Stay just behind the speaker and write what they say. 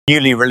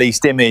Newly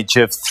released image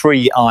of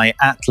 3I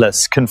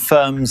Atlas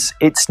confirms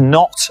it's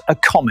not a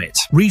comet.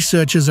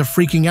 Researchers are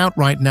freaking out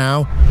right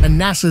now, and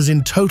NASA's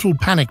in total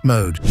panic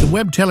mode. The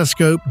Webb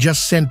telescope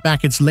just sent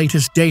back its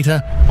latest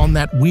data on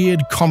that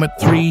weird Comet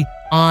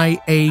 3I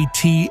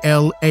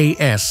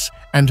Atlas,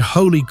 and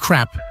holy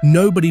crap,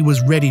 nobody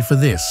was ready for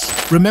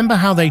this. Remember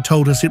how they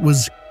told us it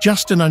was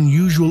just an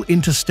unusual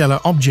interstellar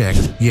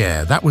object?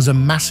 Yeah, that was a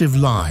massive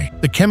lie.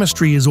 The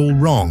chemistry is all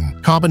wrong.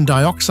 Carbon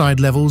dioxide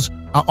levels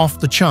are off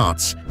the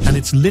charts, and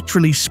it's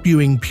literally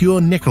spewing pure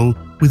nickel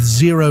with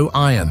zero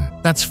iron.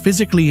 That's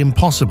physically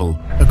impossible,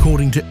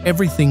 according to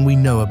everything we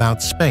know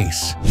about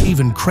space.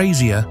 Even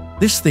crazier,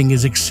 this thing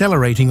is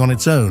accelerating on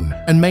its own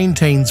and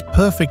maintains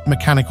perfect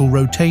mechanical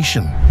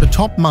rotation. The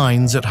top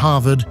minds at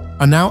Harvard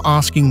are now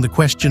asking the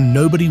question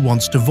nobody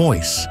wants to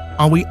voice.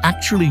 Are we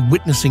actually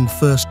witnessing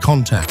first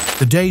contact?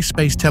 The day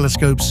space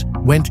telescopes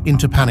went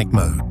into panic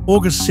mode.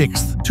 August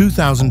 6,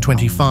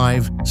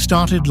 2025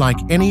 started like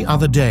any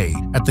other day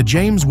at the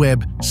James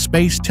Webb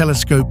Space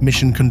Telescope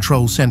Mission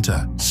Control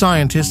Center.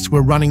 Scientists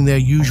were running their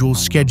usual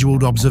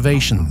scheduled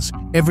observations,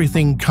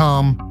 everything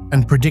calm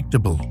and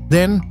predictable.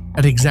 Then,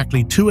 at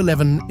exactly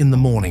 2:11 in the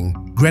morning,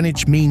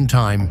 Greenwich Mean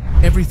Time,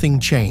 everything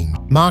changed.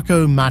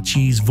 Marco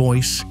Macchi's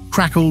voice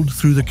crackled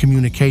through the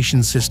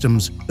communication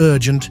systems,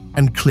 urgent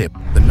and clipped.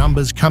 The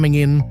numbers coming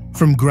in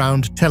from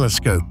ground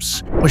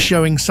telescopes were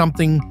showing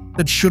something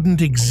that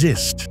shouldn't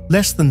exist.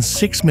 Less than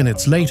 6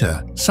 minutes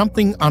later,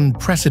 something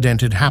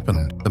unprecedented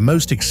happened. The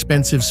most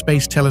expensive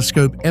space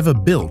telescope ever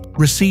built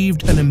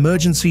received an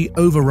emergency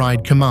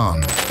override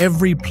command.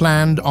 Every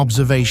planned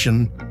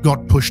observation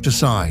got pushed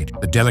aside.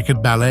 The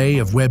delicate ballet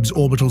of Webb's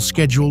orbital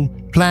schedule,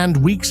 planned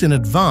weeks in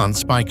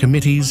advance by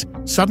committees,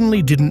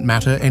 suddenly didn't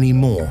matter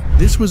anymore.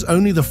 This was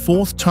only the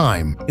fourth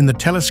time in the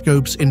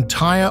telescope's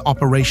entire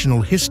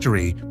operational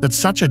history that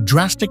such a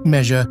drastic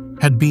measure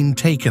had been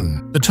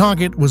taken. The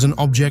target was an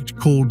object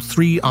called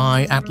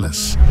 3I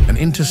Atlas, an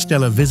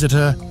interstellar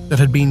visitor that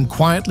had been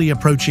quietly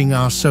approaching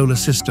our solar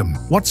system.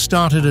 What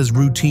started as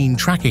routine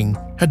tracking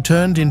had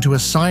turned into a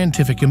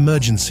scientific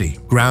emergency.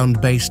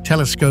 Ground-based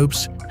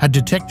telescopes had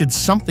detected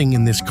something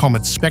in this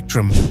comet's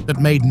spectrum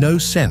that made no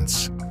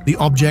sense. The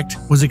object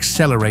was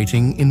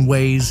accelerating in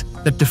ways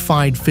that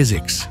defied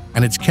physics,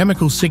 and its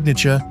chemical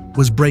signature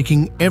was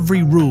breaking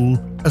every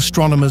rule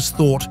astronomers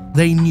thought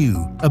they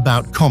knew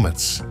about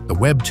comets. The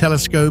Webb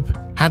telescope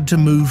had to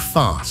move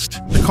fast.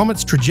 The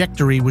comet's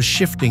trajectory was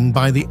shifting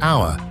by the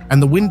hour,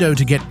 and the window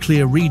to get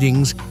clear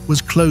readings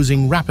was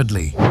closing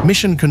rapidly.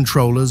 Mission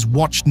controllers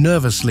watched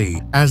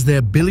nervously as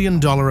their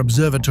billion-dollar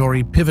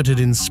observatory pivoted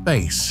in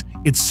space,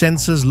 its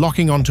sensors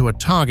locking onto a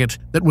target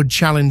that would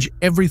challenge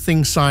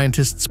everything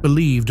scientists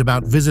believed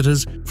about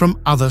visitors from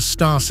other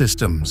star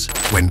systems.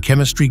 When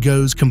chemistry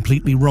goes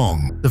completely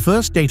wrong, the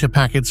first data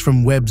packets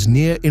from Webb's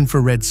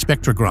near-infrared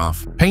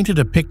spectrograph painted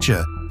a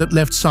picture that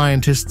left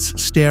scientists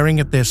staring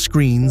at their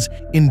screens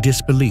in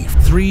disbelief.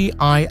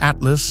 3I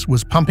Atlas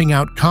was pumping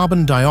out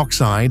carbon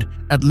dioxide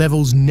at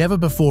levels never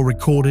before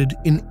recorded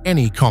in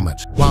any comet.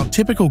 While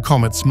typical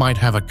comets might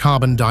have a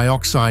carbon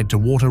dioxide to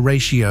water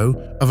ratio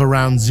of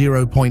around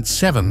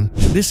 0.7,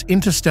 this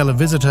interstellar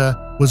visitor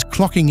was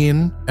clocking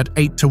in at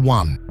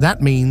 8:1.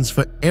 That means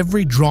for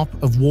every drop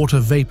of water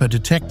vapor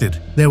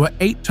detected, there were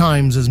 8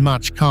 times as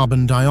much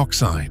carbon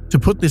dioxide. To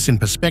put this in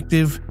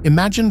perspective,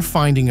 imagine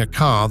finding a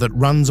car that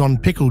runs on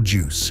pickle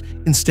juice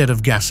instead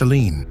of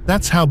gasoline.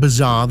 That's how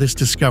bizarre this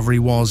discovery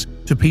was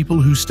to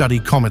people who study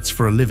comets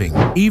for a living.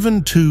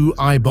 Even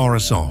 2I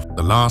Borisov,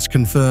 the last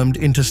confirmed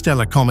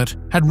interstellar comet,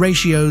 had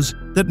ratios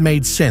that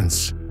made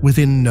sense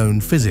within known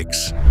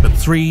physics. But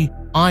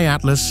 3I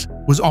Atlas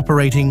was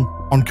operating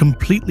on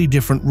completely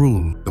different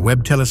rule. The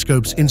Webb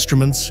telescope's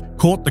instruments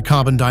caught the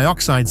carbon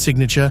dioxide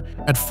signature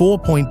at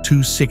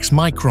 4.26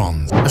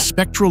 microns, a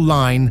spectral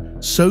line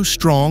so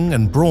strong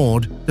and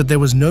broad that there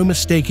was no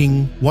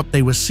mistaking what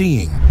they were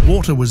seeing.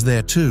 Water was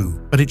there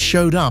too, but it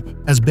showed up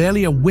as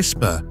barely a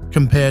whisper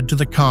compared to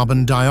the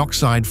carbon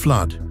dioxide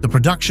flood. The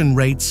production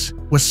rates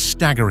were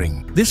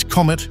staggering. This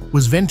comet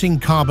was venting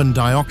carbon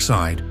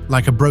dioxide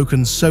like a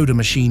broken soda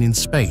machine in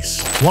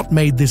space. What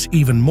made this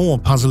even more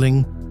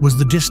puzzling was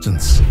the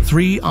distance.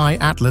 3I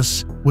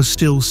Atlas was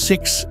still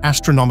 6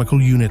 astronomical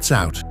units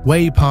out,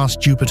 way past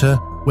Jupiter,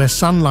 where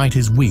sunlight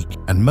is weak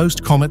and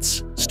most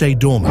comets stay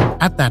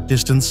dormant. At that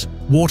distance,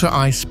 water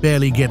ice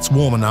barely gets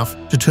warm enough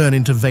to turn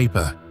into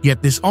vapor.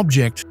 Yet this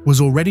object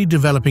was already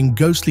developing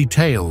ghostly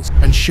tails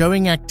and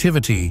showing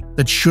activity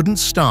that shouldn't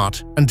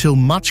start until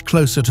much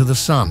closer to the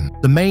sun.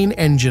 The main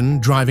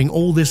engine driving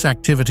all this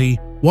activity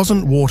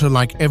wasn't water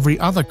like every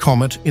other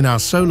comet in our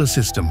solar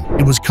system.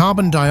 It was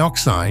carbon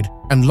dioxide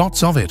and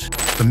lots of it.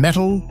 The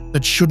metal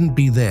that shouldn't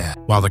be there.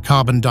 While the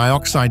carbon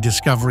dioxide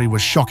discovery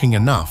was shocking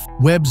enough,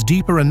 Webb's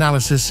deeper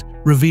analysis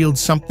revealed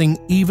something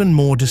even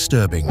more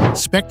disturbing.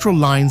 Spectral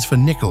lines for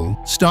nickel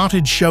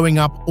started showing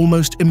up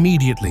almost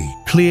immediately,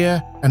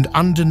 clear and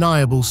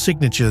undeniable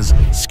signatures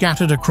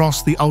scattered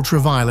across the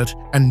ultraviolet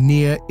and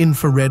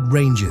near-infrared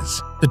ranges.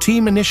 The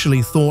team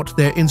initially thought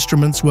their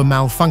instruments were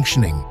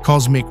malfunctioning.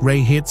 Cosmic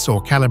ray hits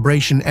or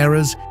calibration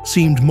errors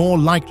seemed more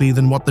likely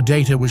than what the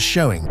data was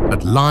showing,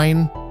 but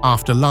line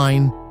after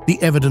line, the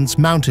evidence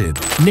mounted.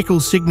 Nickel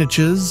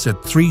signatures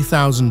at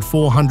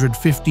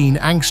 3,415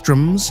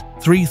 angstroms,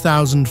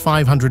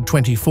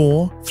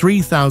 3,524,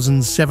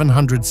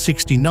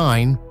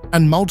 3,769,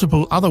 and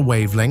multiple other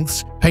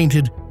wavelengths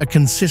painted a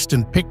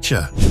consistent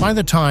picture. By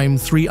the time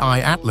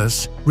 3I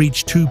Atlas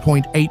reached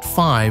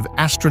 2.85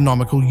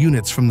 astronomical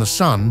units from the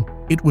Sun,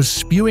 it was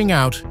spewing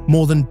out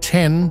more than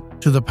 10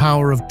 to the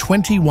power of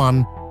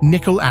 21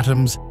 nickel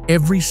atoms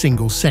every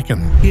single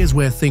second. Here's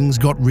where things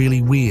got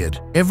really weird.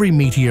 Every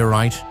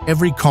meteorite,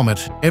 every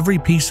comet, every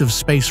piece of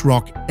space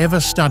rock ever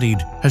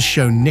studied has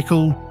shown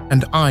nickel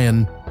and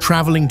iron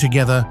traveling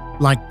together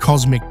like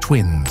cosmic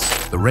twins.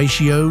 The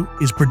ratio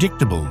is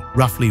predictable,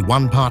 roughly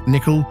 1 part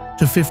nickel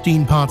to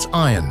 15 parts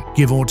iron,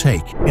 give or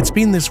take. It's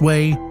been this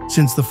way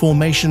since the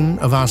formation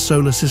of our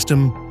solar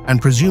system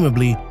and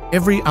presumably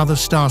every other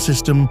star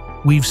system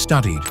we've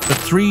studied. But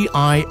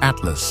 3I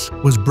Atlas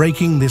was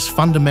breaking this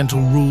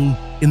fundamental rule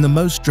in the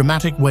most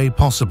dramatic way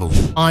possible.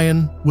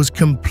 Iron was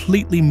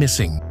completely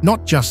missing,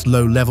 not just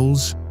low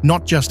levels,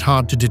 not just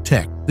hard to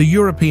detect. The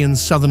European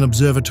Southern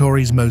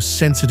Observatory's most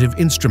sensitive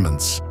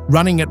instruments,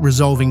 running at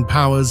resolving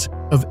powers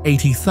of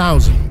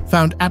 80,000,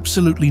 found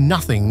absolutely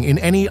nothing in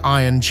any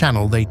iron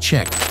channel they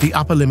checked. The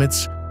upper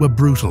limits were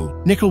brutal.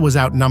 Nickel was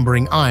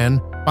outnumbering iron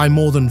by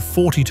more than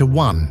 40 to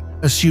 1.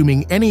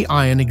 Assuming any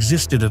iron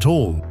existed at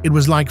all, it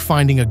was like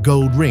finding a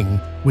gold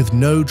ring with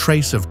no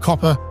trace of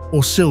copper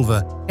or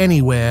silver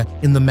anywhere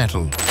in the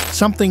metal.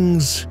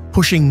 Something's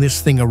pushing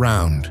this thing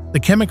around. The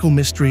chemical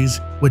mysteries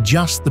were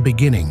just the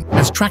beginning.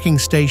 As tracking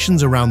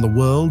stations around the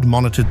world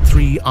monitored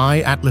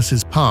 3I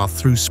Atlas's path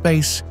through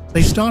space,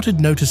 they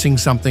started noticing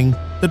something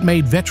that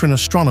made veteran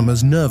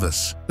astronomers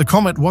nervous. The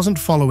comet wasn't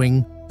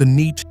following the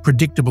neat,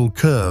 predictable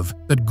curve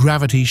that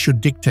gravity should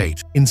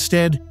dictate.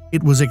 Instead,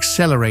 it was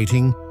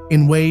accelerating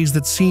in ways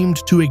that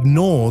seemed to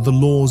ignore the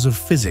laws of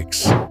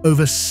physics.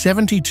 Over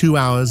 72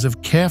 hours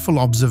of careful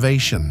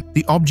observation,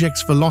 the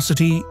object's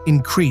velocity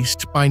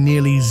increased by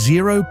nearly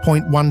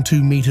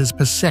 0.12 meters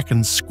per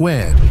second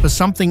squared. For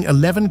something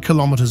 11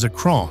 kilometers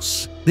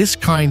across, this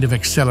kind of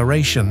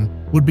acceleration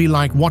would be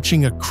like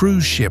watching a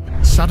cruise ship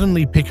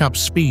suddenly pick up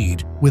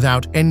speed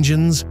without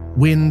engines,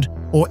 wind,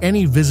 or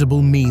any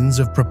visible means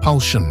of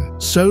propulsion.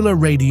 Solar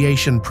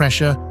radiation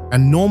pressure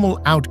and normal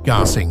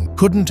outgassing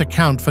couldn't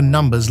account for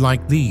numbers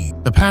like these.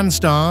 The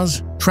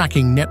Pan-STARRS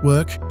tracking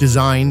network,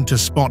 designed to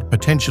spot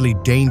potentially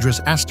dangerous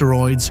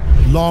asteroids,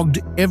 logged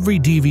every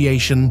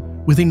deviation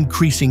with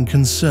increasing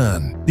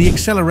concern. The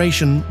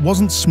acceleration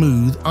wasn't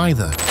smooth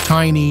either.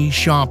 Tiny,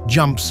 sharp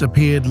jumps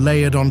appeared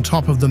layered on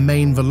top of the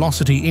main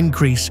velocity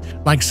increase,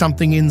 like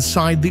something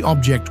inside the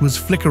object was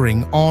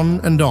flickering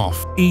on and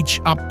off. Each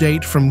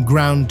update from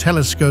ground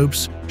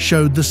telescopes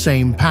showed the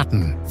same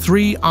pattern.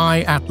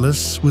 3I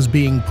Atlas was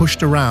being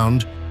pushed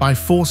around by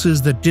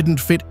forces that didn't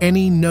fit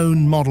any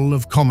known model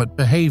of comet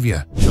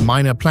behavior. The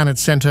Minor Planet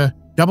Center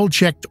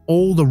double-checked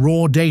all the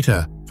raw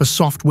data for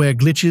software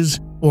glitches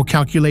or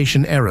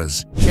calculation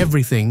errors.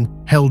 Everything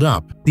held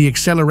up. The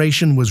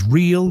acceleration was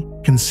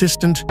real,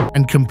 consistent,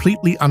 and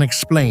completely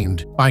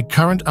unexplained by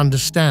current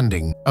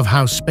understanding of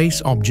how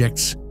space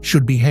objects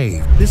should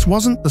behave. This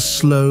wasn't the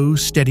slow,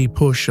 steady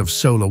push of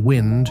solar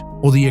wind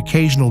or the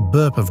occasional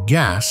burp of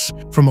gas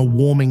from a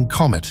warming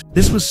comet.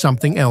 This was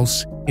something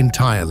else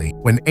entirely.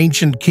 When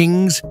ancient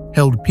kings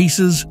held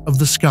pieces of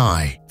the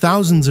sky,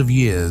 thousands of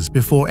years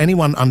before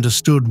anyone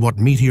understood what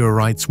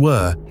meteorites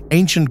were,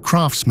 ancient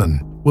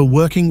craftsmen were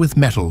working with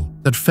metal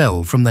that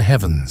fell from the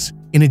heavens.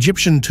 In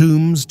Egyptian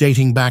tombs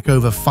dating back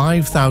over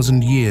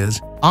 5,000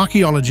 years,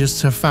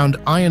 archaeologists have found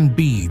iron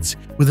beads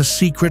with a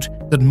secret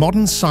that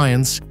modern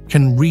science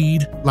can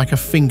read like a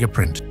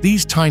fingerprint.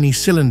 These tiny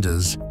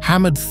cylinders,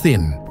 hammered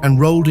thin and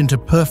rolled into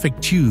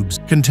perfect tubes,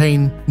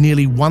 contain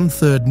nearly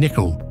 1/3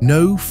 nickel.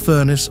 No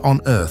furnace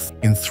on Earth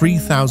in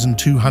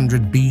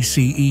 3200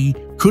 BCE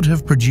could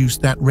have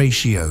produced that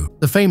ratio.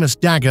 The famous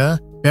dagger,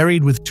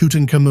 buried with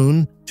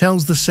Tutankhamun,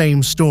 tells the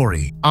same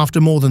story. After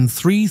more than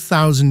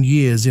 3,000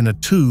 years in a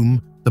tomb,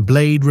 the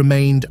blade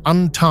remained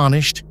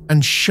untarnished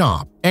and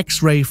sharp.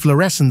 X-ray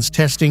fluorescence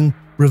testing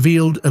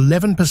revealed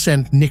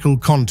 11% nickel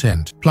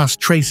content, plus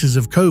traces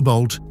of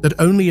cobalt that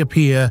only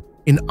appear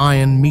in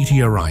iron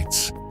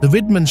meteorites. The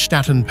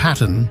Widmanstätten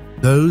pattern,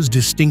 those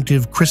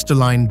distinctive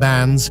crystalline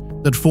bands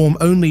that form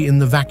only in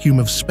the vacuum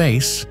of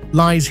space,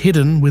 lies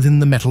hidden within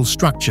the metal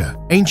structure.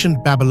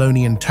 Ancient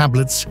Babylonian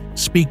tablets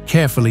speak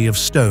carefully of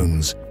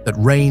stones that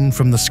rain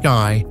from the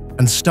sky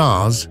and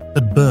stars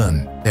that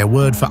burn. Their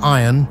word for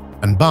iron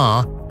and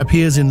bar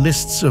appears in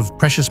lists of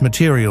precious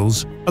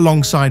materials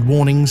alongside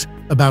warnings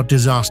about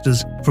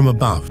disasters from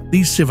above.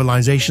 These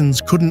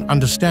civilizations couldn't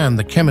understand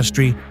the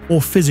chemistry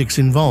or physics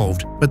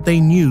involved, but they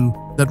knew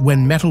that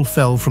when metal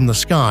fell from the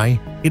sky,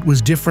 it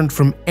was different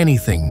from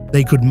anything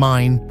they could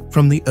mine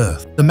from the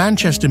Earth. The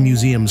Manchester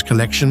Museum's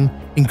collection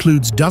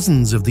includes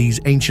dozens of these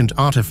ancient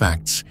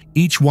artifacts,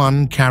 each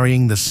one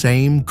carrying the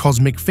same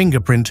cosmic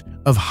fingerprint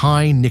of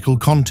high nickel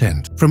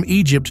content. From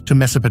Egypt to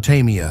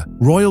Mesopotamia,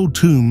 royal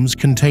tombs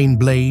contain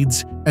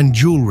blades and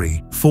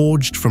jewelry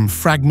forged from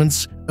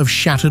fragments of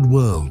shattered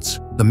worlds.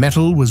 The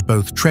metal was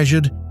both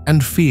treasured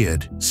and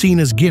feared, seen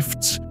as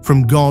gifts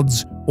from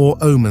gods or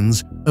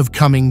omens of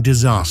coming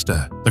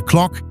disaster. The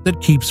clock that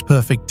keeps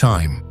perfect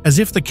time. As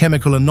if the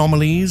chemical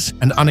anomalies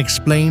and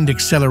unexplained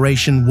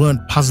acceleration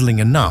weren't puzzling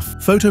enough,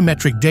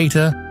 photometric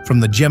data from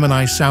the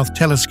Gemini South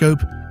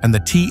Telescope and the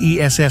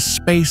TESS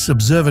Space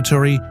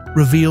Observatory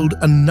revealed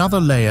another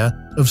layer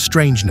of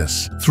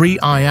strangeness.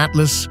 3I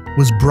Atlas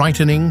was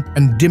brightening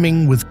and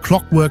dimming with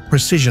clockwork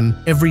precision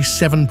every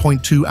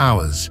 7.2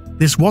 hours.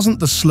 This wasn't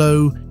the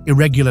slow,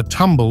 irregular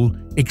tumble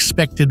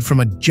expected from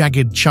a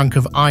jagged chunk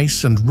of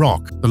ice and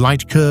rock. The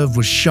light curve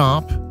was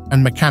sharp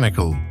and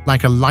mechanical,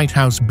 like a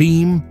lighthouse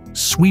beam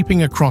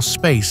sweeping across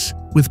space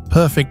with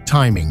perfect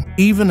timing.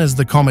 Even as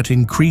the comet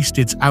increased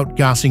its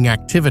outgassing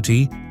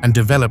activity and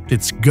developed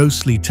its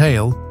ghostly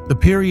tail, the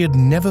period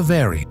never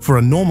varied. For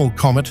a normal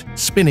comet,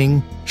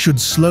 spinning should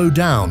slow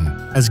down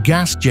as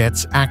gas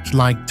jets act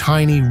like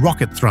tiny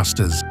rocket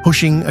thrusters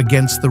pushing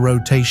against the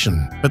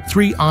rotation. But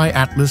 3I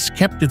Atlas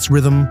kept its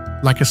rhythm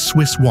like a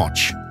Swiss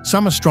watch.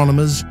 Some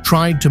astronomers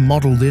tried to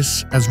model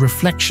this as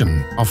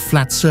reflection of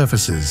flat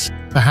surfaces,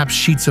 perhaps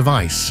sheets of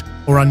ice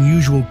or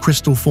unusual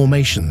crystal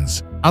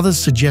formations. Others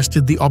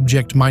suggested the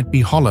object might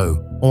be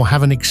hollow or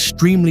have an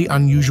extremely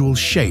unusual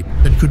shape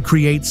that could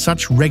create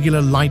such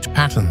regular light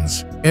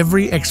patterns.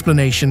 Every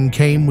explanation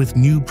came with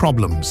new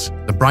problems.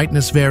 The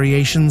brightness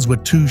variations were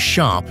too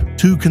sharp,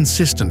 too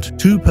consistent,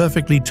 too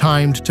perfectly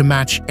timed to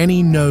match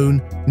any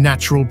known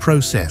natural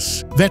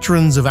process.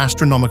 Veterans of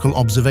astronomical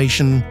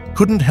observation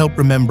couldn't help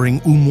remembering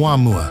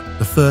Oumuamua,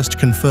 the first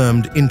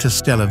confirmed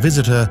interstellar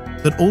visitor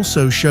that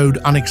also showed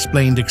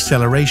unexplained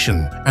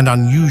acceleration and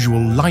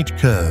unusual light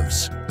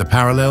curves. The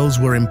parallels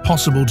were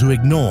impossible to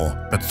ignore,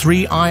 but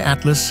 3I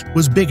Atlas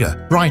was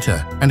bigger,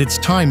 brighter, and its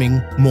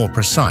timing more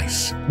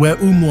precise. Where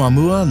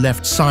Oumuamua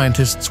left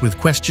scientists with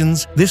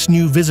questions, this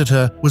new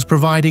visitor was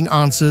providing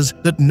answers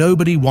that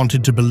nobody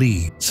wanted to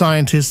believe.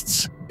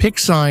 Scientists pick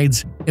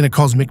sides in a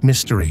cosmic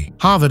mystery.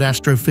 Harvard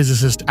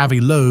astrophysicist Avi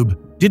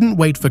Loeb didn't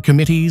wait for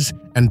committees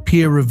and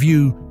peer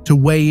review to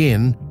weigh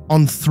in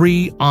on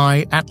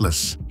 3I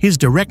Atlas. His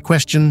direct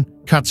question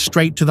cut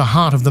straight to the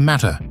heart of the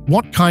matter.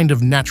 What kind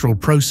of natural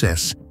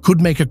process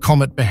could make a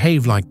comet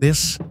behave like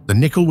this? The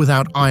nickel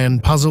without iron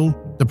puzzle,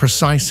 the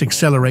precise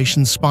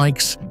acceleration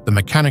spikes, the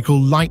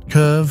mechanical light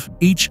curve,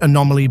 each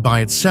anomaly by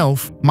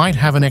itself might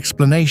have an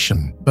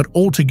explanation, but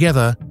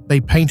altogether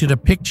they painted a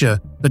picture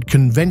that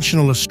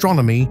conventional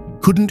astronomy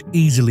couldn't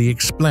easily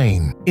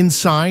explain.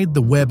 Inside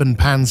the Webb and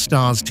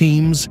Pan-STARRS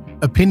teams,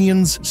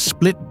 opinions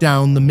split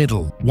down the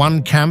middle.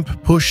 One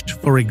camp pushed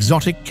for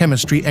exotic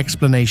chemistry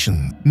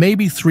explanation.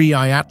 Maybe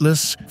 3I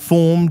Atlas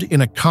formed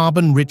in a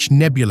carbon-rich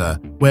nebula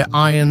where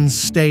ions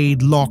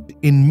stayed locked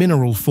in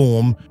mineral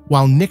form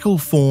while nickel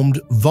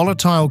formed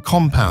volatile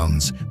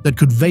compounds that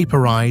could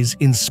vaporize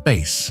in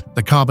space.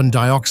 The carbon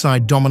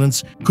dioxide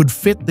dominance could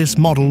fit this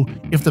model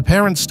if the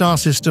parent star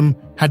system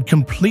had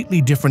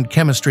completely different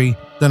chemistry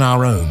than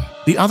our own.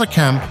 The other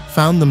camp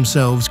found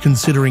themselves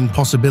considering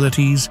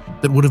possibilities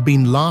that would have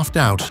been laughed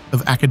out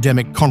of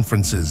academic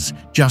conferences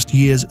just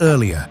years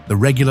earlier. The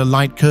regular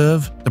light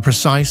curve, the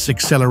precise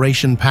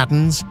acceleration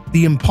patterns,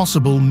 the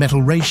impossible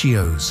metal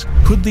ratios.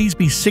 Could these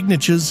be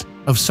signatures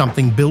of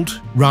something built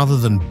rather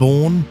than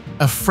born?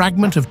 A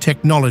fragment of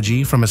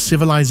technology from a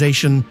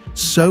civilization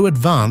so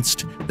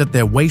advanced that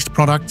their waste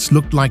products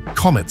looked like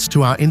comets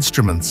to our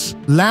instruments.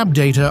 Lab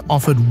data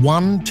offered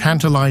one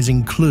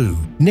tantalizing clue.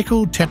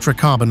 Nickel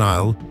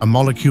tetracarbonyl, a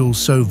molecule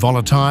so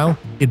volatile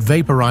it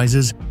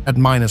vaporizes at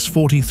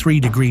 -43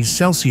 degrees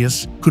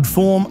Celsius, could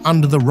form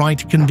under the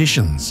right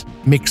conditions.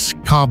 Mix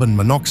carbon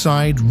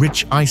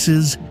monoxide-rich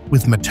ices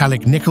with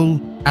metallic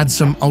nickel, add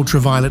some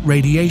ultraviolet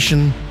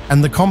radiation,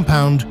 and the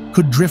compound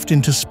could drift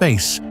into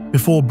space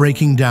before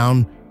breaking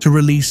down to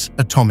release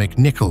atomic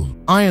nickel.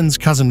 Iron's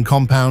cousin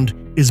compound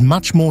is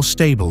much more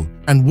stable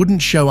and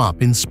wouldn't show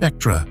up in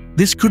spectra.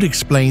 This could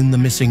explain the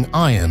missing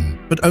iron,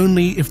 but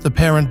only if the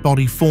parent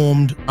body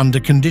formed under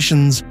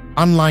conditions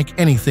unlike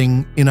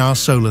anything in our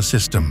solar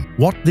system.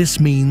 What this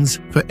means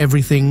for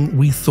everything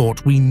we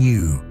thought we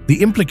knew.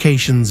 The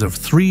implications of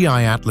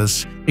 3I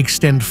Atlas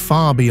extend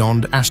far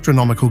beyond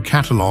astronomical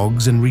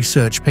catalogs and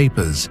research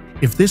papers.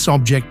 If this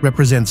object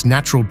represents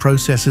natural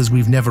processes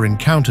we've never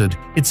encountered,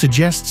 it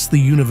suggests the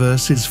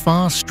universe is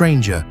far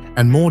stranger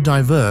and more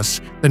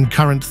diverse than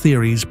current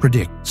theories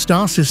predict.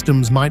 Star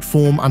systems might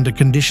form under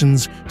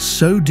conditions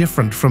so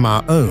different from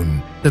our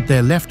own that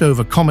their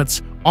leftover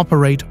comets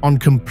operate on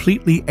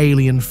completely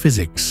alien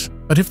physics.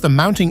 But if the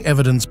mounting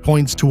evidence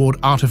points toward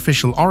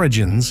artificial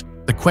origins,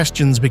 the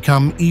questions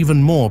become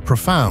even more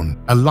profound.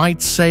 A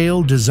light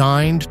sail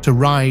designed to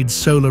ride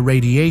solar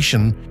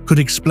radiation could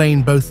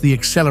explain both the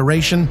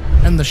acceleration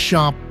and the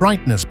sharp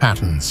brightness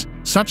patterns.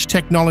 Such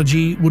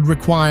technology would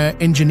require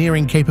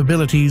engineering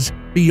capabilities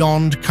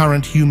beyond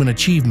current human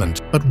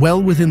achievement, but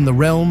well within the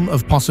realm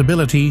of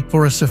possibility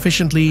for a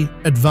sufficiently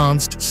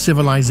advanced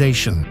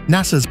civilization.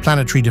 NASA's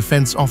Planetary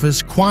Defense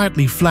Office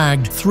quietly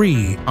flagged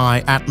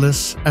 3I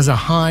Atlas as a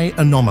high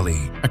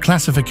anomaly, a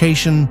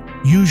classification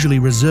usually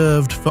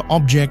reserved for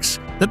objects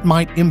that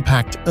might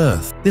impact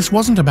Earth. This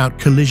wasn't about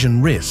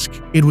collision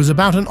risk. It was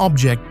about an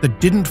object that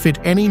didn't fit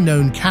any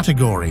known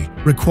category,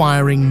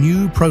 requiring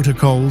new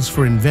protocols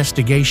for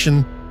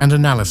investigation and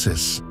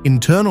analysis.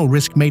 Internal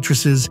risk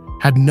matrices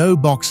had no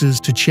boxes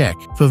to check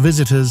for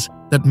visitors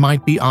that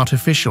might be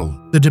artificial.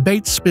 The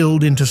debate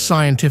spilled into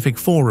scientific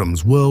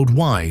forums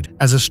worldwide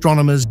as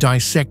astronomers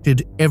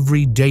dissected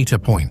every data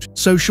point.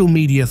 Social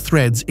media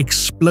threads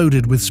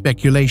exploded with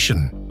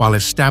speculation, while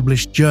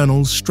established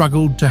journals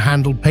struggled to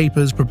handle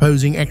papers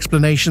proposing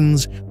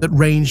explanations that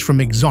ranged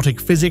from exotic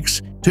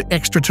physics to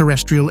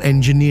extraterrestrial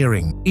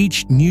engineering.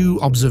 Each new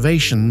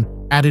observation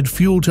added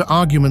fuel to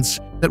arguments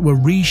that were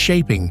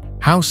reshaping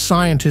how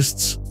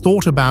scientists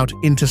thought about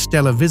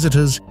interstellar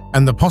visitors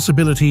and the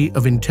possibility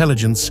of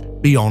intelligence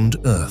beyond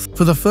Earth.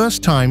 For the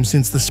first time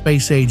since the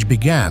space age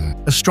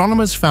began,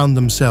 astronomers found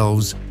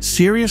themselves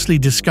seriously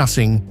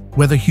discussing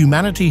whether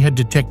humanity had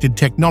detected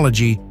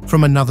technology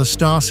from another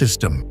star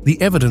system.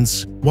 The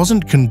evidence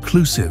wasn't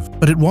conclusive,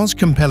 but it was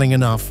compelling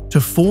enough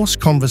to force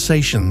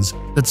conversations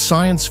that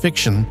science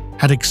fiction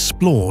had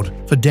explored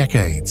for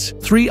decades.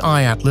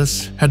 3I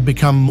Atlas had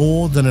become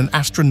more than an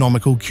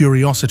astronomical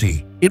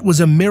curiosity. It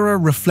was a mirror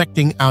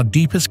reflecting our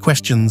deepest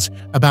questions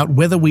about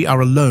whether we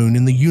are alone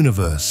in the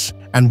universe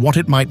and what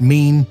it might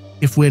mean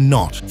if we're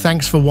not.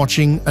 Thanks for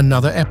watching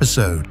another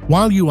episode.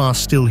 While you are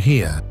still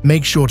here,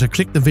 make sure to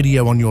click the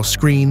video on your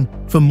screen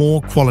for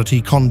more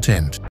quality content.